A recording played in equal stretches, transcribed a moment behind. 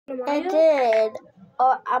Amaya? I did.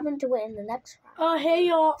 Oh, I'm gonna do it in the next round. Hey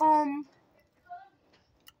y'all.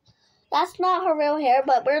 That's not her real hair,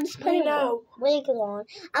 but we're just putting know. wigs on.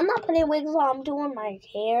 I'm not putting wigs on. I'm doing my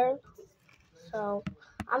hair. So,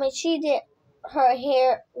 I mean, she did her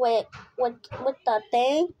hair with the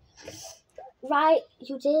thing, right?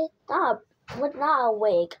 You did not a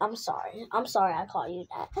wig. I'm sorry. I called you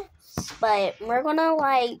that. But we're gonna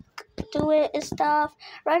like do it and stuff.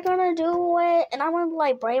 We're gonna do it, and I'm gonna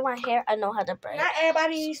like braid my hair. I know how to braid. Not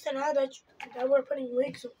everybody needs to know that we're putting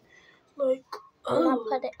wigs on. Like,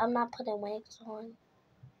 I'm not putting wigs on.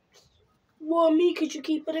 Well, me, could you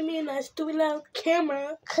keep putting me in that stupid little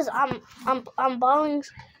camera? Cause I'm buying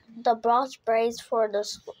the bronze braids for the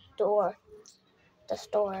store. The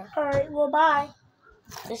store. All right. Well, bye.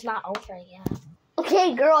 It's not over yet.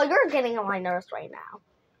 Okay, girl, you're getting on my nerves right now.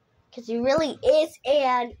 Cause you really is,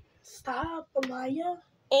 and stop, Amaya.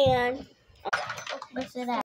 And what's it at?